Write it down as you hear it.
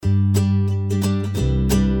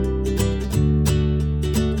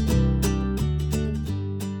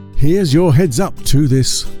Here's your heads up to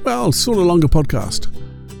this, well, sort of longer podcast.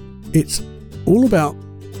 It's all about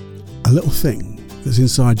a little thing that's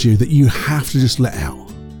inside you that you have to just let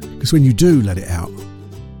out. Because when you do let it out,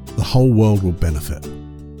 the whole world will benefit.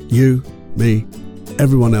 You, me,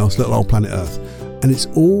 everyone else, little old planet Earth. And it's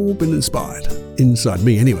all been inspired, inside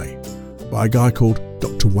me anyway, by a guy called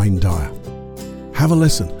Dr. Wayne Dyer. Have a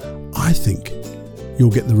listen. I think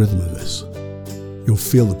you'll get the rhythm of this. You'll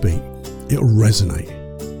feel the beat. It'll resonate.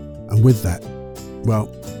 And with that, well,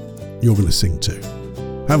 you're going to sing too.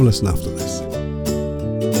 Have a listen after this.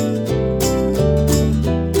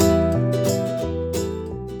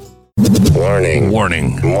 Warning.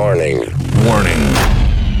 Warning. Warning. Warning.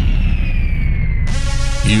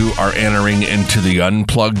 You are entering into the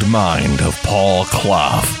unplugged mind of Paul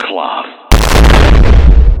Clough.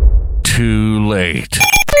 Too late.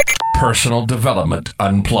 Personal Development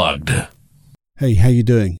Unplugged. Hey, how you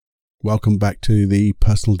doing? Welcome back to the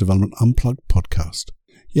Personal Development Unplugged podcast.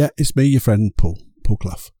 Yeah, it's me, your friend Paul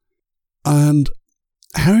Clough. And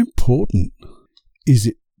how important is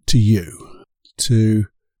it to you to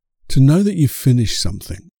know that you've finished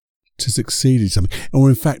something, to succeed in something, or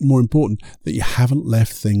in fact, more important, that you haven't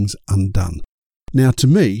left things undone? Now, to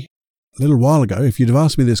me, a little while ago, if you'd have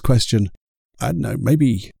asked me this question, I don't know,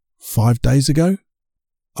 maybe 5 days ago,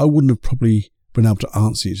 I wouldn't have probably been able to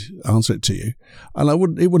answer it to you, and it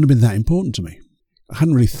wouldn't have been that important to me. I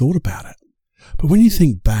hadn't really thought about it. But when you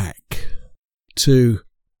think back to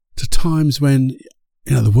times when,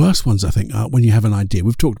 you know, the worst ones I think are when you have an idea.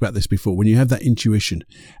 We've talked about this before. When you have that intuition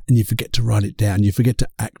and you forget to write it down, you forget to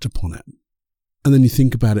act upon it, and then you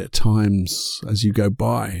think about it at times as you go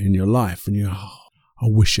by in your life, and I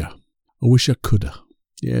wish I coulda.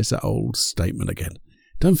 Yeah, it's that old statement again.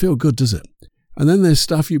 Don't feel good, does it? And then there's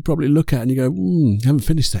stuff you probably look at and you go, haven't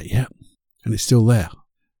finished that yet. And it's still there.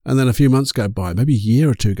 And then a few months go by, maybe a year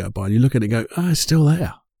or two go by, and you look at it and go, it's still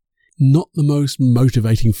there. Not the most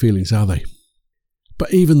motivating feelings, are they?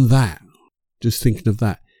 But even that, just thinking of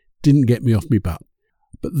that, didn't get me off my butt.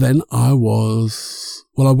 But then I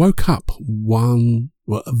woke up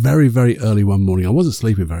very, very early one morning. I wasn't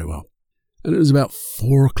sleeping very well. And it was about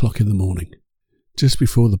 4 o'clock in the morning, just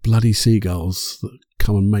before the bloody seagulls that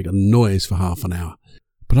come and make a noise for half an hour.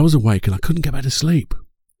 But I was awake and I couldn't get back to sleep.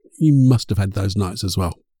 You must have had those nights as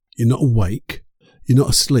well. You're not awake, you're not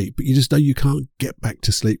asleep, but you just know you can't get back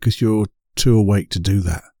to sleep because you're too awake to do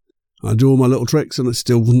that. I do all my little tricks and it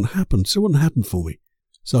still wouldn't happen. Still wouldn't happen for me.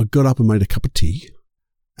 So I got up and made a cup of tea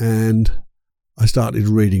and I started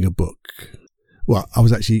reading a book. Well, I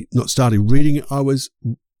was actually not started reading it. I was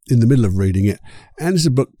in the middle of reading it. And it's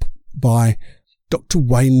a book by Dr.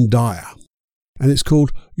 Wayne Dyer. And it's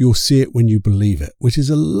called You'll See It When You Believe It, which is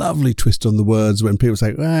a lovely twist on the words when people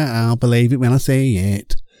say, I'll believe it when I see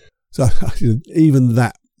it. So even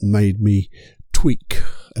that made me tweak,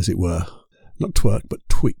 as it were. Not twerk, but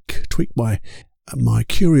tweak. Tweak my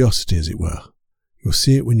curiosity, as it were. You'll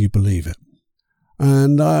see it when you believe it.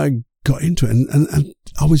 And I got into it. And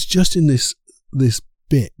I was just in this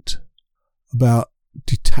bit about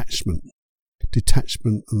detachment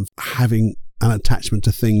and having an attachment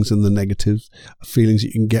to things and the negative feelings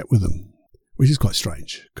you can get with them, which is quite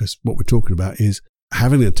strange because what we're talking about is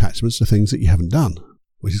having attachments to things that you haven't done,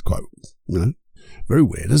 which is quite, very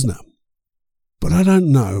weird, isn't it? But I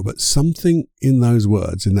don't know, but something in those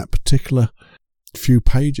words, in that particular few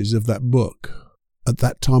pages of that book, at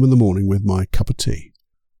that time in the morning with my cup of tea,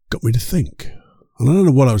 got me to think. And I don't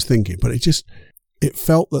know what I was thinking, but it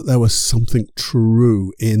felt that there was something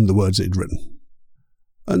true in the words it had written.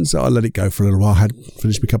 And so I let it go for a little while. I had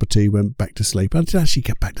finished my cup of tea, went back to sleep. I did actually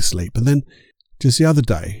get back to sleep. And then just the other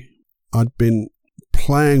day, I'd been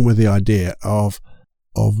playing with the idea of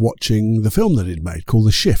watching the film that he'd made called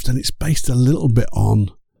The Shift. And it's based a little bit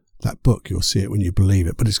on that book. You'll see it when you believe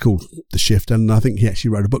it. But it's called The Shift. And I think he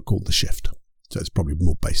actually wrote a book called The Shift. So it's probably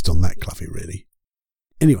more based on that, Cloughie, really.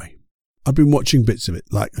 Anyway, I've been watching bits of it,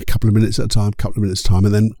 like a couple of minutes at a time.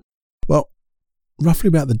 And then, well, roughly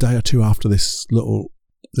about the day or two after this little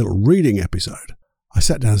reading episode, I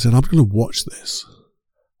sat down and said, I'm going to watch this.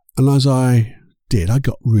 And as I did, I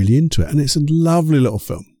got really into it. And it's a lovely little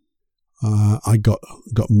film. I got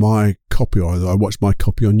my copy, or I watched my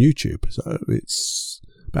copy on YouTube. So it's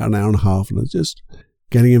about an hour and a half, and I was just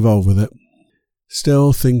getting involved with it.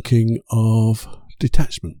 Still thinking of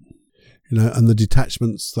detachment, and the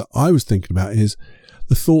detachments that I was thinking about is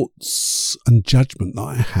the thoughts and judgment that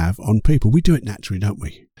I have on people. We do it naturally, don't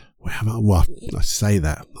we? Well, I say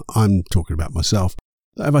that. I'm talking about myself.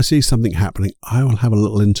 That if I see something happening, I will have a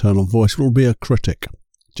little internal voice. It will be a critic,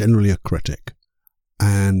 generally a critic.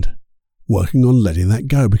 And working on letting that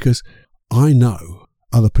go, because I know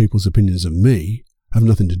other people's opinions of me have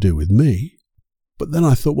nothing to do with me. But then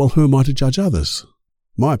I thought, well, who am I to judge others?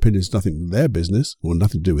 My opinion is nothing their business, or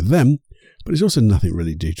nothing to do with them, but it's also nothing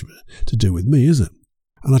really to do with me, is it?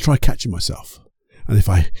 And I try catching myself. And if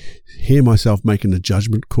I hear myself making a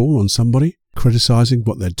judgment call on somebody, criticising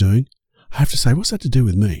what they're doing, I have to say, what's that to do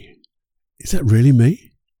with me? Is that really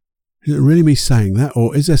me? Is it really me saying that?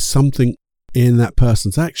 Or is there something in that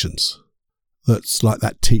person's actions that's like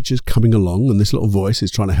that teacher's coming along and this little voice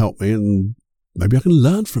is trying to help me, and maybe I can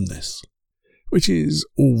learn from this, which is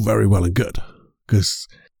all very well and good, because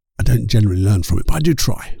I don't generally learn from it, but I do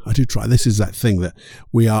try. This is that thing that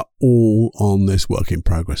we are all on this work in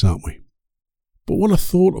progress, aren't we? But what I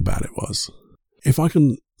thought about it was, if I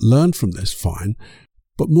can learn from this, fine.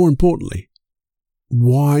 But more importantly,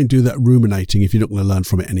 why do that ruminating if you're not going to learn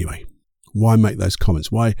from it anyway? Why make those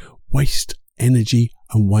comments? Why waste energy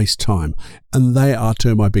and waste time? And they are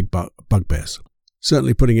two of my big bugbears.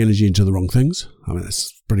 Certainly putting energy into the wrong things. I mean,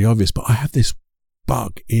 that's pretty obvious, but I have this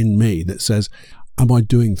bug in me that says, am I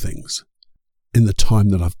doing things in the time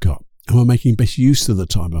that I've got? Am I making best use of the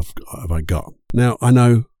time I've got? Now, I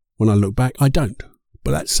know when I look back, I don't.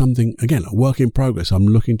 But that's something, again, a work in progress. I'm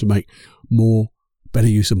looking to make better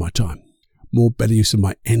use of my time, better use of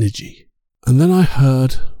my energy. And then I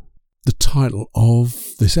heard the title of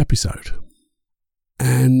this episode.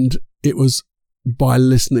 And it was by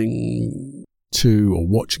listening to or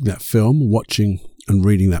watching that film, watching and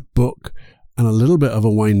reading that book, and a little bit of a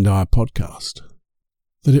Wayne Dyer podcast,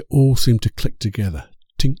 that it all seemed to click together.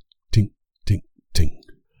 Tink, tink, tink, tink.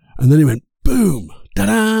 And then it went, boom,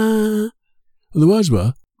 ta-da! And the words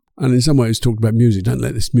were, and in some ways talked about music, don't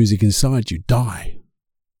let this music inside you die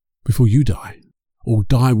before you die, or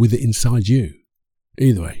die with it inside you.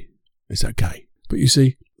 Either way, it's okay. But you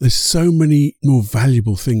see, there's so many more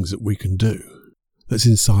valuable things that we can do that's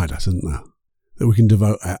inside us, isn't there? That we can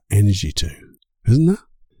devote our energy to, isn't there?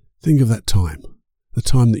 Think of that time, the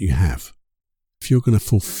time that you have. If you're going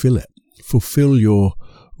to fulfill your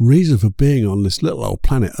reason for being on this little old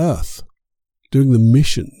planet Earth, doing the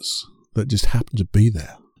missions that just happen to be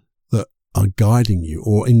there, that are guiding you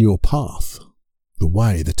or in your path, the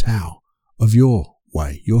way, the Tao of your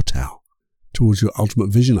way, your Tao, towards your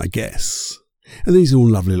ultimate vision, I guess. And these are all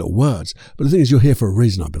lovely little words, but the thing is, you're here for a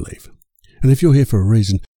reason, I believe. And if you're here for a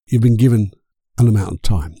reason, you've been given an amount of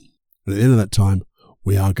time. And at the end of that time,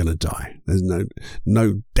 we are going to die. There's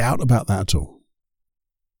no doubt about that at all.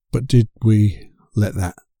 But did we let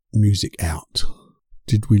that music out?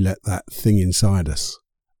 Did we let that thing inside us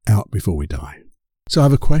out before we die? So I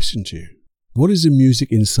have a question to you. What is the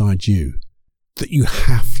music inside you that you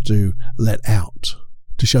have to let out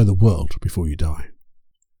to show the world before you die?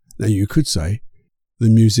 Now, you could say the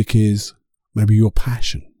music is maybe your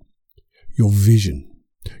passion, your vision,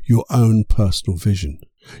 your own personal vision,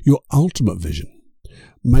 your ultimate vision.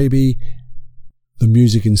 Maybe the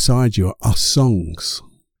music inside you are songs,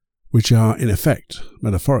 which are, in effect,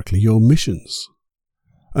 metaphorically, your missions.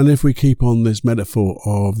 And if we keep on this metaphor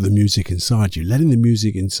of the music inside you, letting the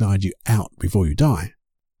music inside you out before you die,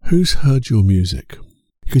 who's heard your music?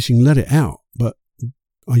 Because you can let it out, but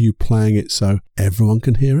are you playing it so everyone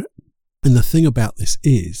can hear it? And the thing about this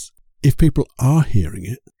is, if people are hearing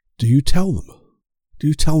it, do you tell them? Do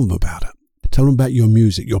you tell them about it? Tell them about your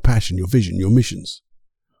music, your passion, your vision, your missions?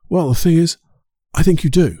 Well, the thing is, I think you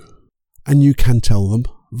do. And you can tell them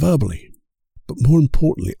verbally. But more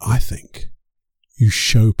importantly, I think you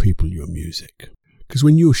show people your music. Because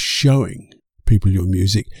when you're showing people your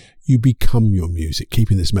music, you become your music.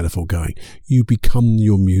 Keeping this metaphor going, you become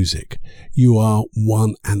your music. You are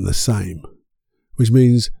one and the same. Which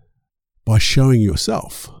means by showing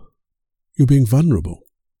yourself, you're being vulnerable.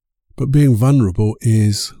 But being vulnerable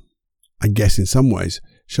is, I guess in some ways,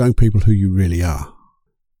 showing people who you really are.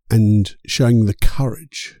 And showing the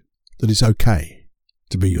courage that it's okay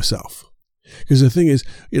to be yourself. Because the thing is,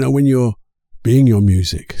 when you're being your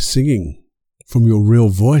music, singing from your real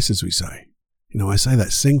voice, as we say, I say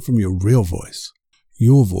that, sing from your real voice.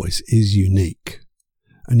 Your voice is unique.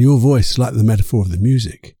 And your voice, like the metaphor of the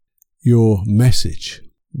music, your message,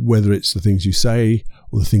 whether it's the things you say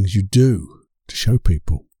or the things you do to show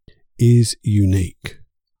people, is unique.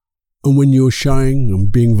 And when you're showing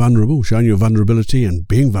and being vulnerable, showing your vulnerability and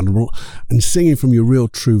being vulnerable and singing from your real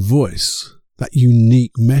true voice, that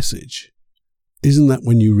unique message, isn't that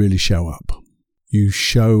when you really show up? You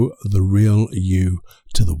show the real you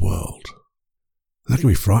to the world. That can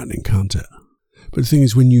be frightening, can't it? But the thing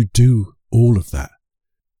is, when you do all of that,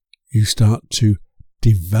 you start to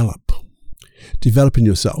develop in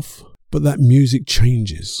yourself, but that music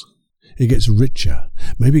changes. It gets richer.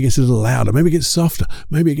 Maybe it gets a little louder. Maybe it gets softer.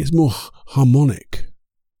 Maybe it gets more harmonic.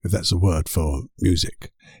 if that's a word for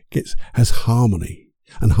music, has harmony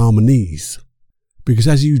and harmonies. Because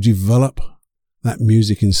as you develop that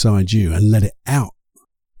music inside you and let it out,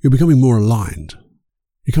 you're becoming more aligned.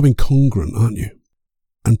 You're becoming congruent, aren't you?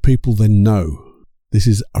 And people then know this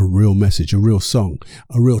is a real message, a real song,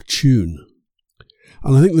 a real tune.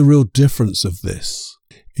 And I think the real difference of this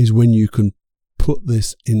is when you can put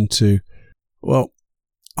this into, well,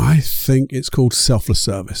 I think it's called selfless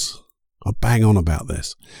service. I bang on about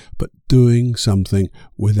this, but doing something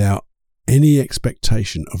without any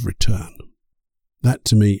expectation of return. That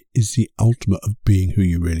to me is the ultimate of being who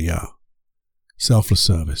you really are. Selfless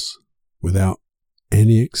service without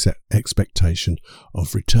any expectation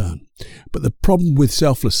of return. But the problem with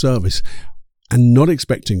selfless service and not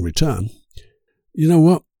expecting return, you know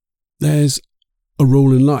what? There's a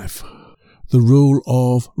rule in life, the rule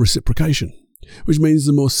of reciprocation, which means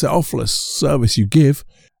the more selfless service you give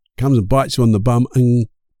comes and bites you on the bum and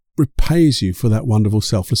repays you for that wonderful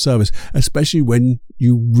selfless service, especially when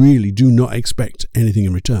you really do not expect anything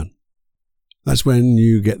in return. That's when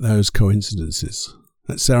you get those coincidences,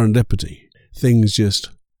 that serendipity. Things just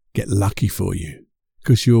get lucky for you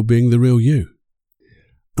because you're being the real you.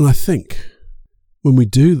 And I think when we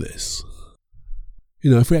do this,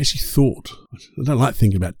 if we actually thought, I don't like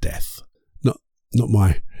thinking about death, not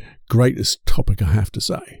my greatest topic, I have to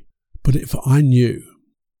say, but if I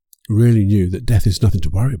really knew that death is nothing to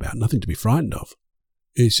worry about, nothing to be frightened of,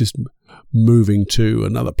 it's just moving to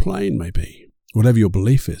another plane maybe, whatever your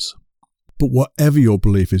belief is. But whatever your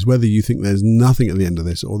belief is, whether you think there's nothing at the end of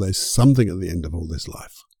this or there's something at the end of all this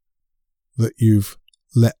life, that you've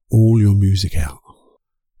let all your music out,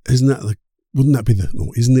 wouldn't that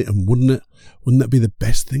be the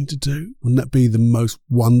best thing to do? Wouldn't that be the most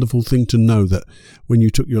wonderful thing to know, that when you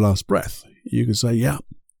took your last breath, you could say, yeah,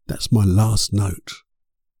 that's my last note.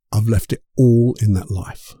 I've left it all in that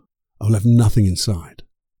life. I've left nothing inside.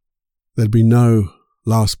 There'd be no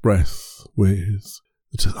last breath with,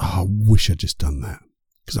 I wish I'd just done that,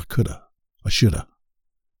 because I could have, I should have.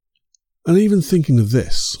 And even thinking of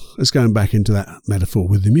this, let's go back into that metaphor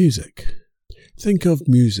with the music. Think of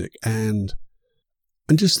music and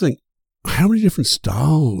just think, how many different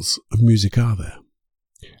styles of music are there?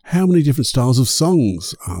 How many different styles of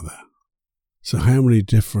songs are there? So how many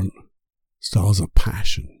different styles of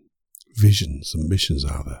passion, visions and missions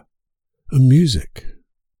are there? And music,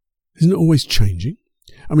 isn't it always changing?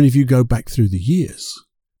 I mean, if you go back through the years,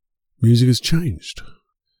 music has changed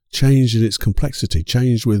in its complexity,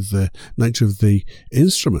 changed with the nature of the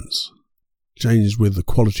instruments, changed with the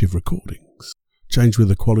quality of recordings, changed with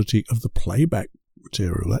the quality of the playback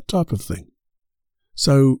material, that type of thing.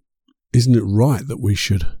 So isn't it right that we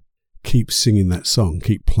should keep singing that song,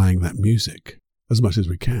 keep playing that music as much as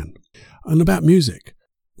we can? And about music,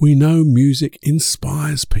 we know music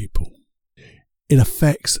inspires people. It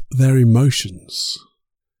affects their emotions.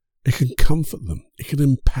 It can comfort them. It can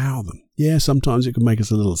empower them. Yeah, sometimes it can make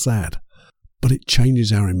us a little sad, but it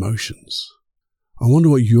changes our emotions. I wonder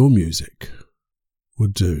what your music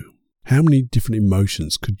would do. How many different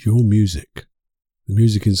emotions could your music, the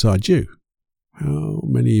music inside you, how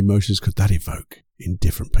many emotions could that evoke in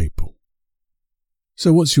different people?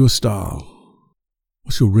 So what's your style?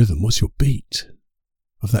 What's your rhythm? What's your beat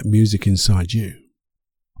of that music inside you?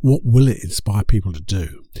 What will it inspire people to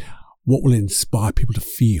do? What will it inspire people to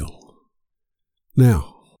feel?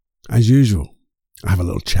 Now, as usual, I have a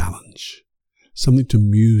little challenge. Something to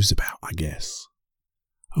muse about, I guess.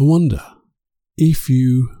 I wonder if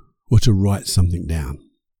you were to write something down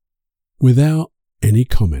without any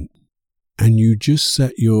comment, and you just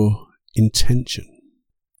set your intention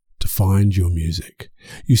to find your music.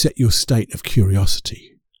 You set your state of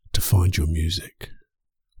curiosity to find your music.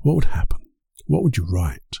 What would happen? What would you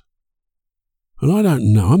write? And I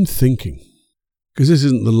don't know. I'm thinking, because this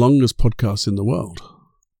isn't the longest podcast in the world,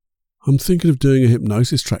 I'm thinking of doing a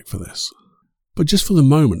hypnosis track for this. But just for the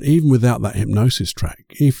moment, even without that hypnosis track,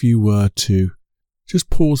 if you were to just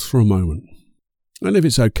pause for a moment, and if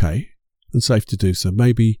it's okay and safe to do so,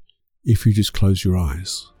 maybe if you just close your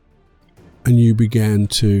eyes and you began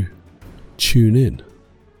to tune in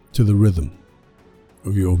to the rhythm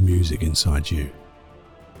of your music inside you.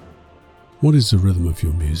 What is the rhythm of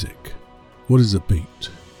your music? What is the beat?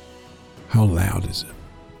 How loud is it?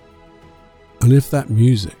 And if that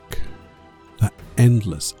music, that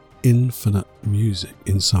endless, infinite music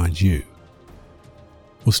inside you,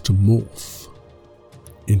 was to morph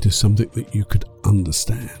into something that you could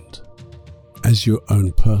understand as your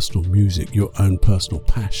own personal music, your own personal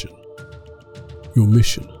passion, your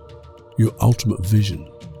mission, your ultimate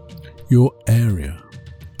vision, your area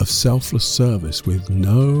of selfless service with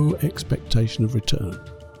no expectation of return,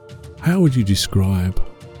 How would you describe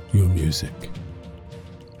your music?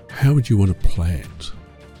 How would you want to play it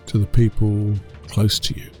to the people close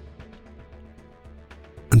to you?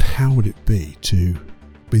 And how would it be to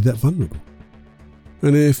be that vulnerable?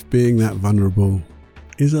 And if being that vulnerable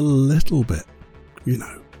is a little bit,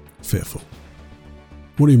 fearful,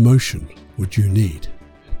 what emotion would you need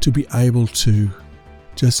to be able to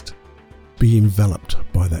just be enveloped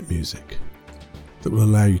by that music that will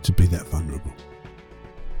allow you to be that vulnerable?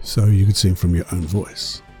 So you could sing from your own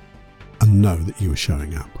voice and know that you were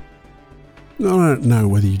showing up. Now, I don't know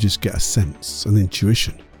whether you just get a sense, an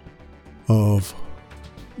intuition of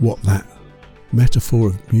what that metaphor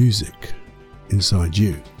of music inside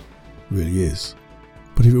you really is.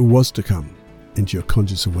 But if it was to come into your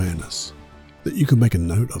conscious awareness, that you could make a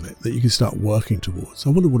note of it, that you could start working towards, I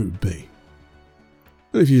wonder what it would be.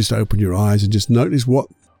 And if you just open your eyes and just notice what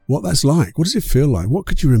that's like, what does it feel like? What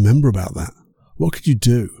could you remember about that? What could you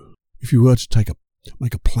do if you were to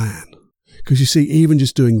make a plan? Because you see, even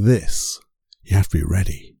just doing this, you have to be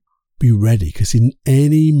ready. Be ready, because in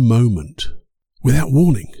any moment, without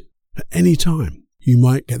warning, at any time, you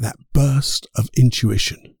might get that burst of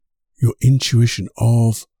intuition. Your intuition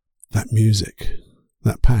of that music,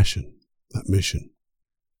 that passion, that mission.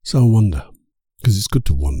 So I wonder, because it's good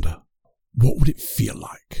to wonder, what would it feel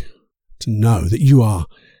like to know that you are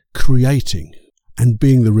creating and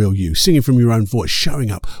being the real you, singing from your own voice,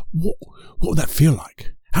 showing up? What would that feel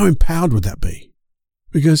like? How empowered would that be?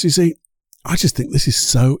 Because you see, I just think this is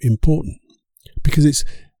so important, because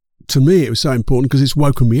to me, it was so important because it's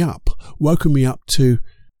woken me up to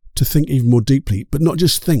think even more deeply, but not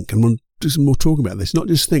just think, and we'll do some more talk about this, not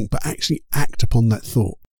just think, but actually act upon that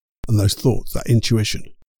thought and those thoughts, that intuition,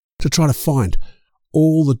 to try to find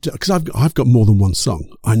all the, because I've got more than one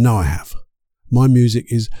song. I know I have. My music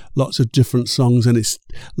is lots of different songs, and it's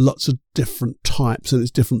lots of different types, and it's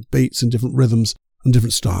different beats and different rhythms and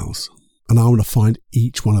different styles. And I want to find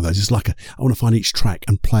each one of those. It's like I want to find each track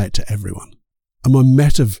and play it to everyone. And my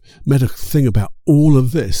meta thing about all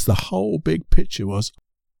of this, the whole big picture was,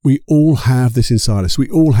 we all have this inside us. We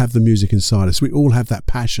all have the music inside us. We all have that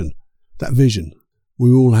passion, that vision. We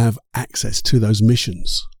all have access to those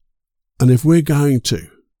missions. And if we're going to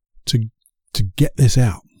get this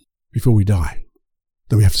out before we die,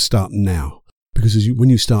 then we have to start now. Because when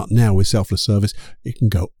you start now with selfless service, it can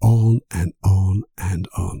go on and on and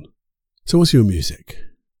on. So what's your music?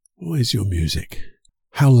 What is your music?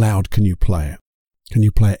 How loud can you play it? Can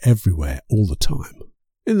you play it everywhere, all the time?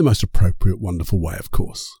 In the most appropriate, wonderful way, of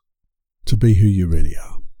course, to be who you really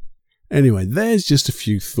are. Anyway, there's just a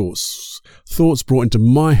few thoughts brought into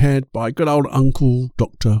my head by good old Uncle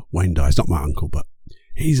Dr. Wayne Dyer. He's not my uncle, but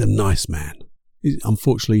he's a nice man.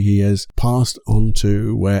 Unfortunately, he has passed on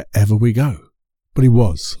to wherever we go. But he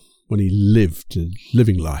was, when he lived a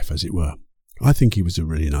living life, as it were. I think he was a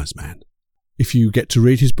really nice man. If you get to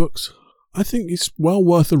read his books, I think it's well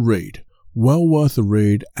worth a read. Well worth a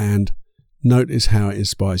read, and notice how it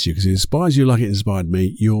inspires you, because it inspires you like it inspired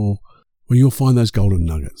me. You'll find those golden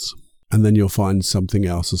nuggets, and then you'll find something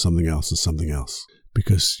else and something else and something else,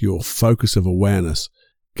 because your focus of awareness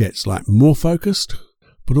gets like more focused,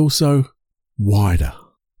 but also wider,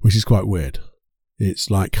 which is quite weird. It's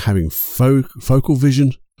like having focal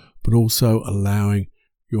vision, but also allowing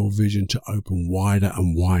your vision to open wider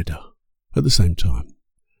and wider at the same time.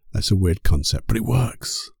 That's a weird concept, but it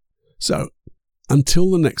works. So, until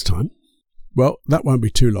the next time, well, that won't be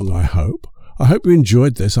too long, I hope. I hope you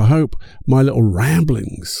enjoyed this. I hope my little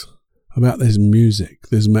ramblings about this music,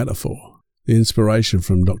 this metaphor, the inspiration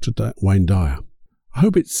from Dr. Wayne Dyer, I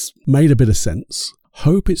hope it's made a bit of sense.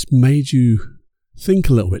 Hope it's made you think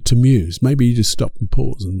a little bit, to muse. Maybe you just stop and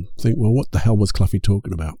pause and think, well, what the hell was Cluffy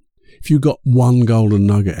talking about? If you got one golden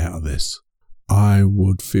nugget out of this, I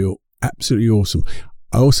would feel absolutely awesome.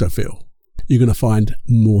 I also feel you're going to find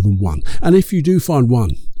more than one. And if you do find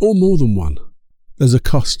one, or more than one, there's a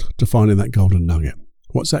cost to finding that golden nugget.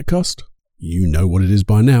 What's that cost? You know what it is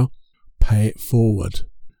by now. Pay it forward.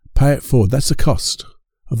 Pay it forward. That's the cost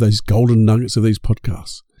of those golden nuggets of these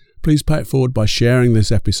podcasts. Please pay it forward by sharing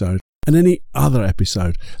this episode and any other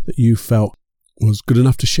episode that you felt was good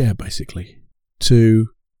enough to share, basically, to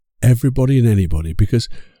everybody and anybody, because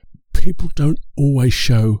people don't always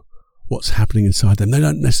show what's happening inside them. They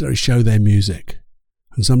don't necessarily show their music.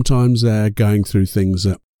 And sometimes they're going through things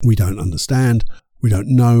that we don't understand, we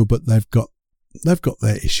don't know, but they've got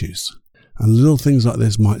their issues. And little things like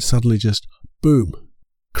this might suddenly just, boom,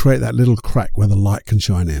 create that little crack where the light can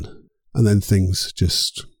shine in. And then things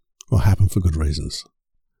just will happen for good reasons.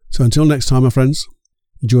 So until next time, my friends,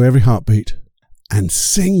 enjoy every heartbeat and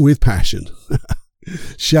sing with passion.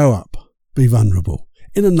 Show up, be vulnerable,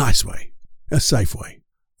 in a nice way, a safe way,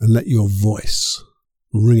 and let your voice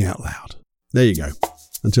ring out loud. There you go.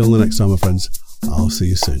 Until the next time, my friends, I'll see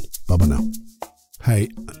you soon. Bye-bye now. Hey,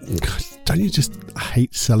 don't you just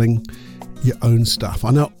hate selling your own stuff?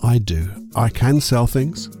 I know I do. I can sell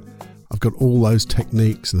things. I've got all those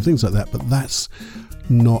techniques and things like that, but that's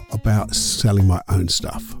not about selling my own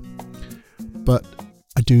stuff. But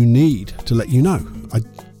I do need to let you know,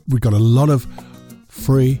 we've got a lot of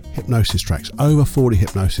free hypnosis tracks, over 40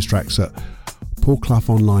 hypnosis tracks at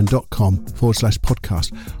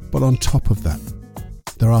paulcloughonline.com/podcast. But on top of that,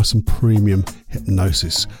 there are some premium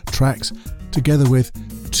hypnosis tracks together with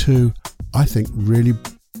 2, I think, really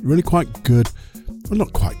quite good. Well,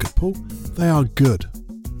 not quite good, Paul. They are good,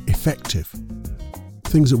 effective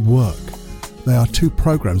things that work. They are 2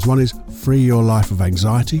 programs. One is Free Your Life of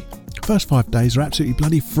Anxiety. The first 5 days are absolutely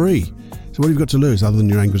bloody free. So what have you got to lose other than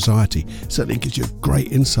your anxiety? Certainly gives you a great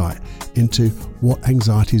insight into what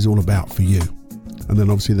anxiety is all about for you. And then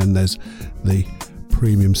obviously there's the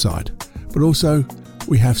premium side. But also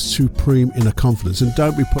we have Supreme Inner Confidence. And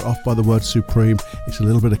don't be put off by the word supreme. It's a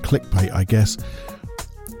little bit of clickbait, I guess.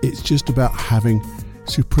 It's just about having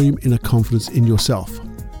supreme inner confidence in yourself,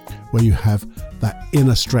 where you have that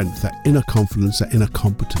inner strength, that inner confidence, that inner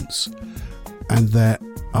competence. And there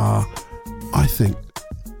are, I think,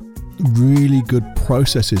 really good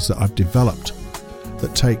processes that I've developed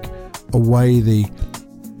that take away the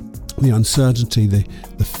uncertainty, the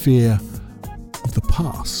fear of the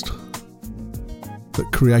past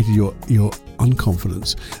that created your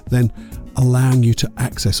unconfidence, then allowing you to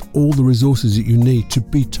access all the resources that you need to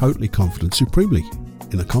be totally confident, supremely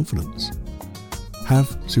inner confidence.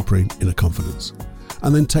 Have supreme inner confidence.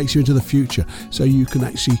 And then takes you into the future, so you can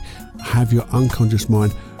actually have your unconscious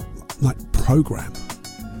mind like program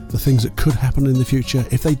the things that could happen in the future.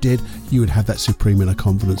 If they did, you would have that supreme inner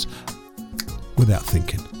confidence without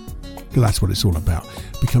thinking. Because that's what it's all about.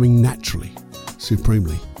 Becoming naturally,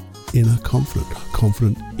 supremely inner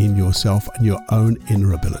confident in yourself and your own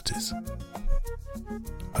inner abilities.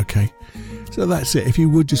 Okay, so that's it. If you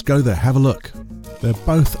would just go there, have a look. They're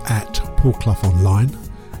both at Paul Clough Online.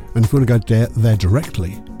 And if you want to go there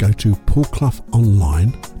directly, go to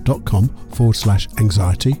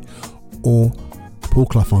paulcloughonline.com/anxiety or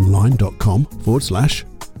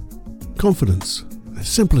paulcloughonline.com/confidence. As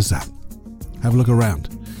simple as that. Have a look around.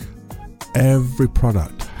 Every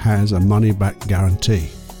product has a money-back guarantee.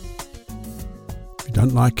 If you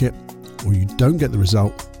don't like it or you don't get the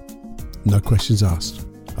result, no questions asked.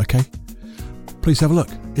 Okay? Please have a look.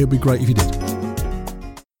 It would be great if you did.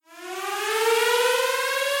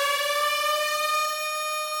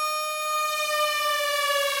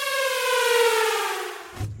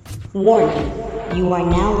 Warning, you are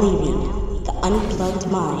now leaving the unplugged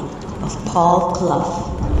mind of Paul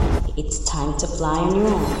Clough. It's time to fly on your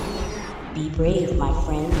own. Be brave, my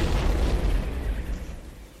friend.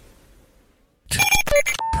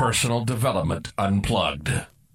 Personal Development Unplugged.